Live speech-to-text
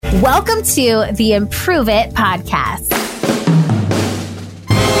Welcome to the Improve It podcast.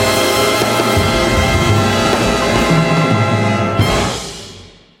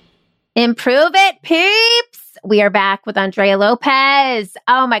 Improve it, peeps. We are back with Andrea Lopez.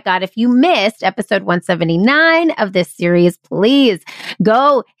 Oh my God. If you missed episode 179 of this series, please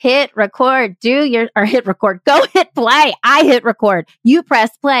go hit record, go hit play. I hit record. You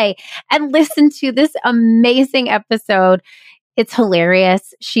press play and listen to this amazing episode. It's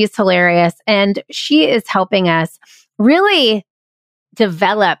hilarious. She's hilarious. And she is helping us really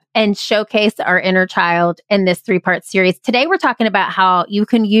develop and showcase our inner child in this 3-part series. Today, we're talking about how you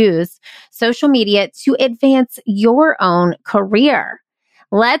can use social media to advance your own career.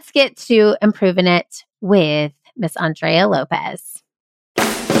 Let's get to improving it with Miss Andrea Lopez.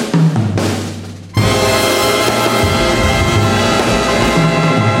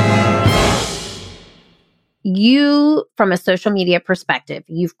 You, from a social media perspective,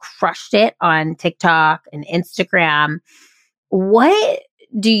 you've crushed it on TikTok and Instagram. What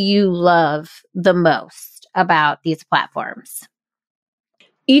do you love the most about these platforms?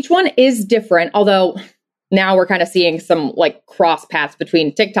 Each one is different, although now we're kind of seeing some like cross paths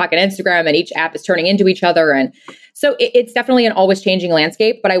between TikTok and Instagram, and each app is turning into each other. And so it's definitely an always changing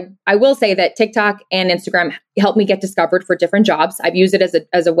landscape. But I will say that TikTok and Instagram help me get discovered for different jobs. I've used it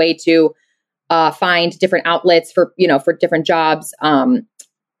as a way to find different outlets for different jobs.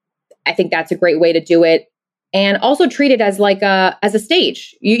 I think that's a great way to do it. And also treat it as like as a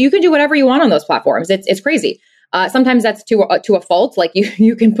stage. You can do whatever you want on those platforms. It's crazy. Sometimes that's to a fault. Like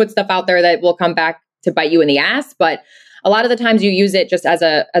you can put stuff out there that will come back to bite you in the ass. But a lot of the times you use it just as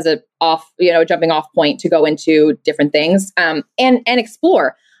a jumping off point to go into different things and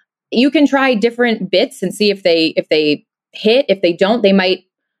explore. You can try different bits and see if they hit. If they don't, they might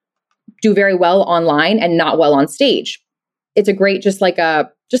do very well online and not well on stage. It's a great just like a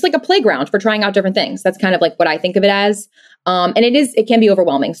playground for trying out different things. That's kind of like what I think of it as. And it can be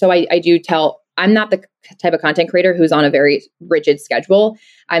overwhelming. So I'm not the type of content creator who's on a very rigid schedule.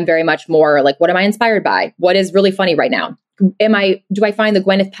 I'm very much more like, what am I inspired by? What is really funny right now? Do I find the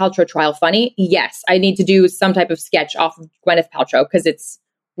Gwyneth Paltrow trial funny? Yes. I need to do some type of sketch off of Gwyneth Paltrow because it's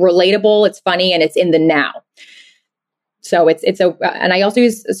relatable, it's funny, and it's in the now. So and I also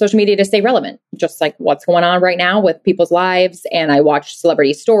use social media to stay relevant, just like what's going on right now with people's lives. And I watch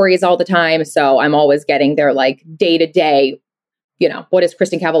celebrity stories all the time. So I'm always getting their like day to day, what is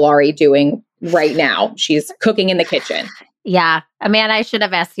Kristen Cavallari doing right now? She's cooking in the kitchen. Yeah. Amanda, I should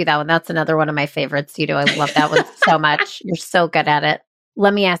have asked you that one. That's another one of my favorites. You do. I love that one so much. You're so good at it.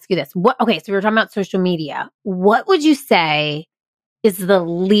 Let me ask you this. Okay. So we were talking about social media. What would you say is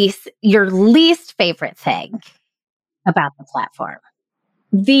your least favorite thing about the platform?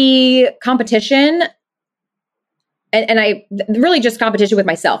 The competition, and I really just competition with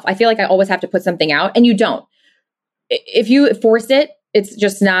myself. I feel like I always have to put something out, and you don't. If you force it, it's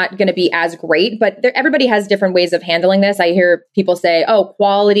just not going to be as great. But everybody has different ways of handling this. I hear people say, "Oh,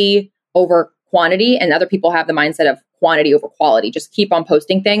 quality over quantity," and other people have the mindset of quantity over quality. Just keep on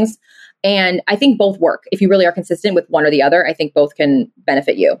posting things. And I think both work. If you really are consistent with one or the other, I think both can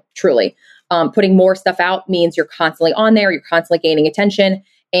benefit you, truly. Putting more stuff out means you're constantly on there, you're constantly gaining attention.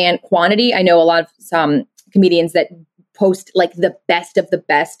 And quantity, I know a lot of some comedians that post like the best of the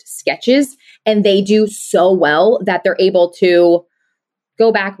best sketches, and they do so well that they're able to go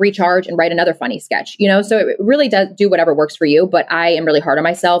back, recharge, and write another funny sketch, So it really does do whatever works for you. But I am really hard on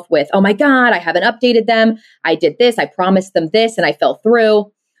myself with, oh my God, I haven't updated them. I did this, I promised them this, and I fell through.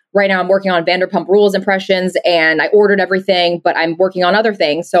 Right now I'm working on Vanderpump Rules impressions, and I ordered everything, but I'm working on other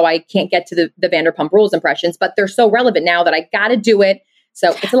things. So I can't get to the Vanderpump Rules impressions, but they're so relevant now that I got to do it.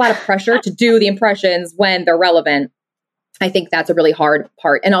 So it's a lot of pressure to do the impressions when they're relevant. I think that's a really hard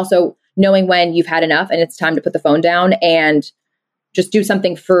part. And also knowing when you've had enough and it's time to put the phone down and just do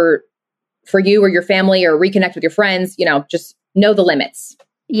something for you or your family or reconnect with your friends, just know the limits.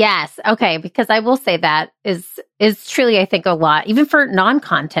 Yes. Okay. Because I will say that is truly, I think, a lot, even for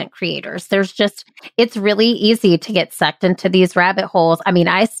non-content creators. It's really easy to get sucked into these rabbit holes. I mean,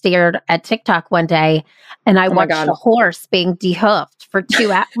 I stared at TikTok one day and I watched a horse being dehoofed for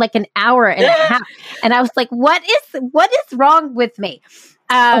like an hour and a half. And I was like, what is wrong with me?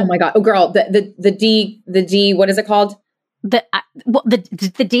 Oh my God. Oh girl, the D, what is it called? The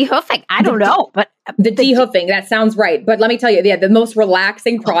dehoofing. I don't know, but the dehoofing, that sounds right. But let me tell you, the most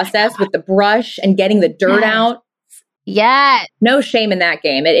relaxing process with the brush and getting the dirt out. Yeah. No shame in that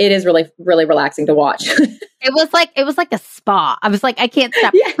game. It is really, really relaxing to watch. It was like a spa. I was like, I can't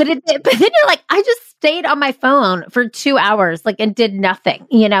stop. Yeah. But then you're like, I just stayed on my phone for 2 hours, and did nothing.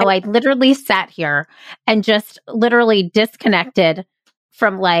 I literally sat here and just literally disconnected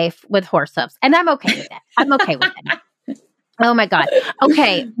from life with horse hooves. And I'm okay with it. I'm okay with it. Oh my God.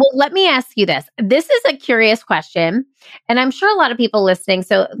 Okay. Well, let me ask you this. This is a curious question. And I'm sure a lot of people listening.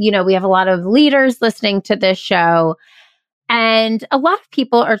 So, we have a lot of leaders listening to this show. And a lot of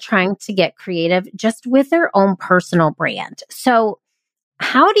people are trying to get creative just with their own personal brand. So,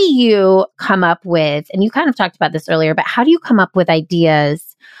 how do you come up with, and you kind of talked about this earlier, but how do you come up with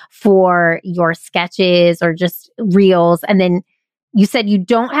ideas for your sketches or just reels? And then you said you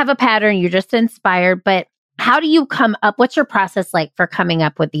don't have a pattern, you're just inspired, but how do you come up? What's your process like for coming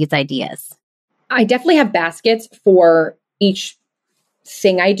up with these ideas? I definitely have baskets for each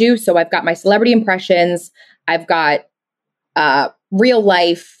thing I do. So I've got my celebrity impressions. I've got real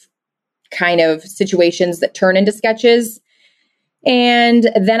life kind of situations that turn into sketches.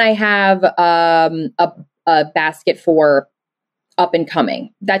 And then I have a basket for up and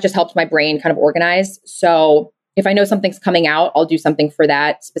coming. That just helps my brain kind of organize. So if I know something's coming out, I'll do something for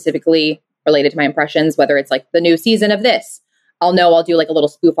that specifically related to my impressions, whether it's like the new season of this, I'll do like a little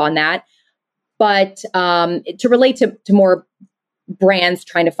spoof on that. But to relate to more brands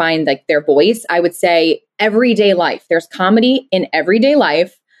trying to find like their voice, I would say everyday life. There's comedy in everyday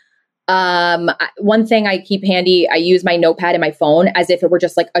life. One thing I keep handy, I use my notepad in my phone as if it were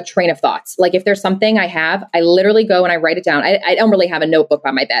just like a train of thoughts. Like if there's something I have, I literally go and I write it down. I don't really have a notebook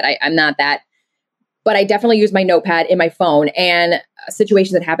by my bed. I'm not that, but I definitely use my notepad in my phone. And a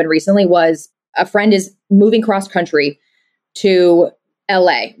situation that happened recently was a friend is moving cross country to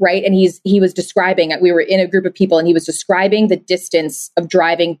LA, right? And he was describing, we were in a group of people and he was describing the distance of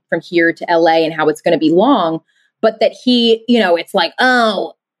driving from here to LA and how it's going to be long, but that it's like,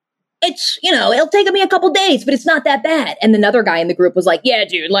 oh, it's, it'll take me a couple days, but it's not that bad. And another guy in the group was like, yeah,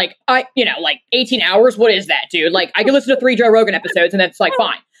 dude, like 18 hours. What is that, dude? Like I could listen to 3 Joe Rogan episodes and that's like,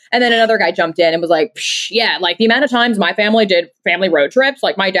 fine. And then another guy jumped in and was like, yeah, like the amount of times my family did family road trips,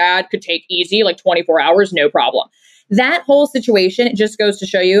 like my dad could take easy, like 24 hours, no problem. That whole situation, it just goes to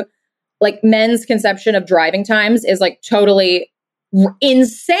show you, like men's conception of driving times is like totally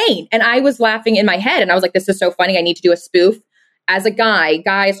insane. And I was laughing in my head and I was like, this is so funny. I need to do a spoof. As a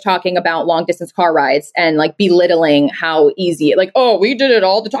guys talking about long distance car rides and like belittling how easy, like, oh, we did it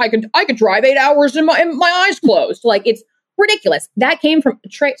all the time. I could drive 8 hours in my eyes closed. Like it's ridiculous. That came from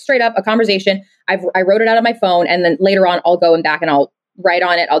straight up a conversation. I wrote it out on my phone and then later on I'll go and back and I'll write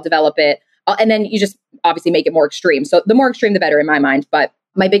on it. I'll develop it. And then you just obviously make it more extreme. So the more extreme, the better in my mind. But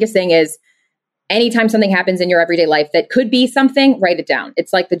my biggest thing is anytime something happens in your everyday life that could be something, write it down.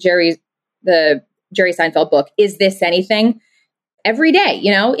 It's like the Jerry Seinfeld book, Is This Anything? Every day,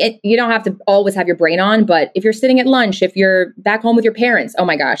 you don't have to always have your brain on, but if you're sitting at lunch, if you're back home with your parents, oh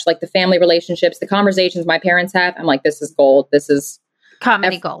my gosh, like the family relationships, the conversations my parents have, I'm like, this is gold. This is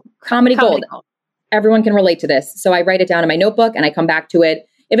comedy gold. Comedy gold. Everyone can relate to this. So I write it down in my notebook and I come back to it.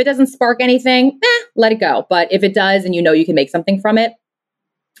 If it doesn't spark anything, let it go. But if it does, and you can make something from it,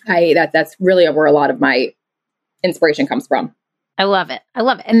 that's really where a lot of my inspiration comes from. I love it.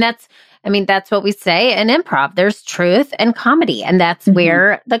 And that's what we say in improv. There's truth and comedy. And that's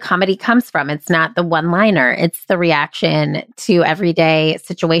where the comedy comes from. It's not the one-liner. It's the reaction to everyday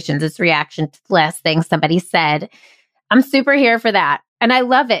situations. It's reaction to the last thing somebody said. I'm super here for that. And I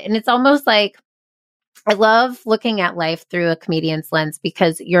love it. And it's almost like, I love looking at life through a comedian's lens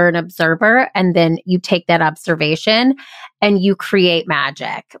because you're an observer and then you take that observation and you create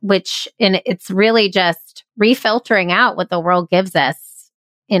magic, and it's really just refiltering out what the world gives us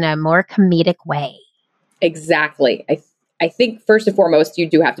in a more comedic way. Exactly. I think first and foremost, you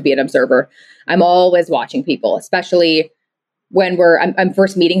do have to be an observer. I'm always watching people, especially when I'm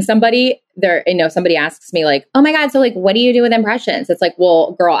first meeting somebody there, somebody asks me like, oh my God, so like, what do you do with impressions? It's like,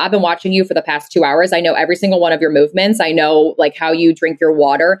 well, girl, I've been watching you for the past 2 hours. I know every single one of your movements. I know like how you drink your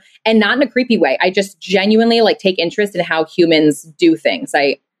water, and not in a creepy way. I just genuinely like take interest in how humans do things.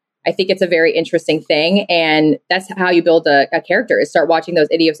 I think it's a very interesting thing. And that's how you build a character, is start watching those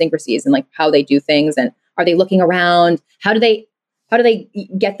idiosyncrasies and like how they do things. And are they looking around? How do they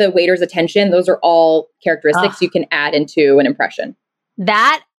get the waiter's attention? Those are all characteristics you can add into an impression.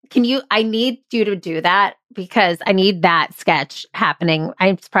 I need you to do that because I need that sketch happening.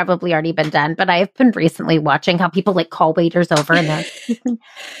 It's probably already been done, but I've been recently watching how people like call waiters over and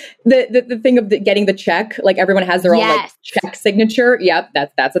the thing of getting the check, like everyone has their own like check signature. Yep.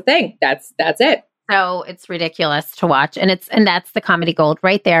 That's a thing. That's it. So it's ridiculous to watch. And that's the comedy gold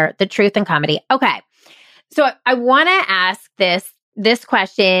right there. The truth and comedy. Okay. So I want to ask this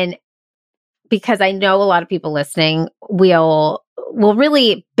question because I know a lot of people listening will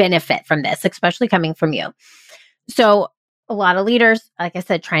really benefit from this, especially coming from you. So a lot of leaders, like I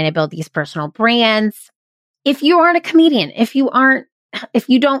said, trying to build these personal brands. If you aren't a comedian, if you aren't if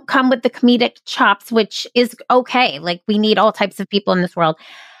you don't come with the comedic chops, which is okay, like we need all types of people in this world,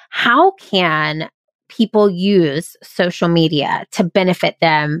 how can people use social media to benefit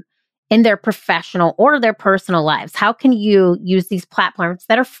them in their professional or their personal lives? How can you use these platforms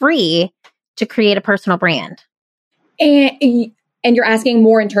that are free to create a personal brand? And you're asking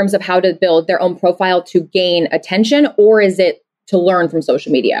more in terms of how to build their own profile to gain attention, or is it to learn from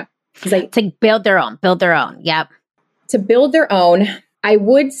social media? To build their own. Yep. To build their own, I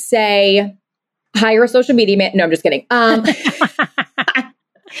would say hire a social media man. No, I'm just kidding.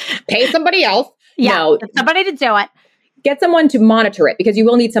 Pay somebody else. Yeah, no, somebody to do it. Get someone to monitor it, because you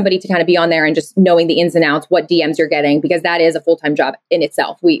will need somebody to kind of be on there and just knowing the ins and outs, what DMs you're getting, because that is a full-time job in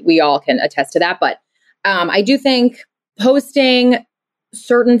itself. We all can attest to that. But I do think posting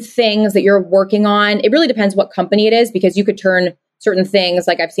certain things that you're working on, it really depends what company it is, because you could turn certain things,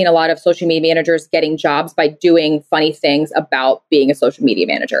 like I've seen a lot of social media managers getting jobs by doing funny things about being a social media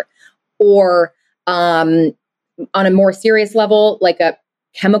manager. Or on a more serious level, like a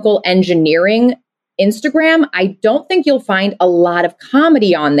chemical engineering Instagram, I don't think you'll find a lot of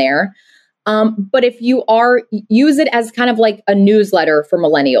comedy on there. But if you are, use it as kind of like a newsletter for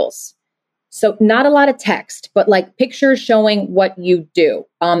millennials. So not a lot of text, but like pictures showing what you do,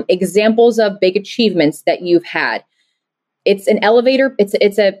 examples of big achievements that you've had. It's an elevator.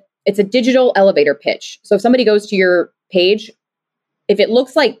 It's a digital elevator pitch. So if somebody goes to your page, if it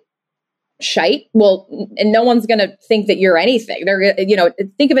looks like shite, well, and no one's going to think that you're anything. They're,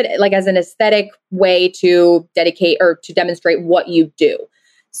 think of it like as an aesthetic way to dedicate or to demonstrate what you do.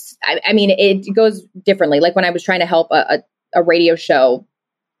 I mean, it goes differently. Like when I was trying to help a radio show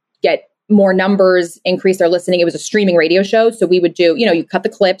get more numbers, increase their listening, it was a streaming radio show. So we would do, you cut the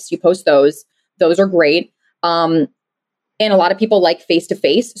clips, you post those. Those are great. And a lot of people like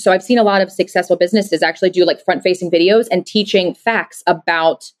face-to-face. So I've seen a lot of successful businesses actually do like front-facing videos and teaching facts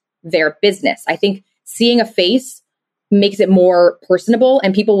about their business. I think seeing a face makes it more personable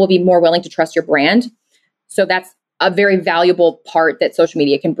and people will be more willing to trust your brand. So that's a very valuable part that social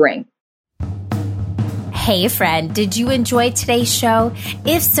media can bring. Hey friend, did you enjoy today's show?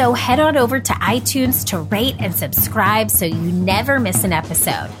 If so, head on over to iTunes to rate and subscribe so you never miss an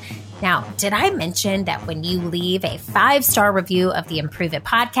episode. Now, did I mention that when you leave a 5-star review of the Improve It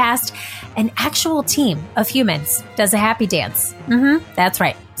podcast, an actual team of humans does a happy dance? That's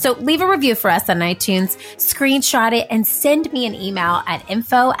right. So leave a review for us on iTunes, screenshot it, and send me an email at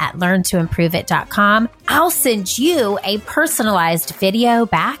info@learntoimproveit.com. I'll send you a personalized video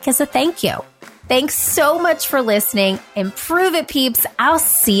back as a thank you. Thanks so much for listening. Improve it, peeps. I'll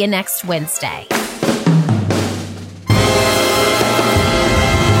see you next Wednesday.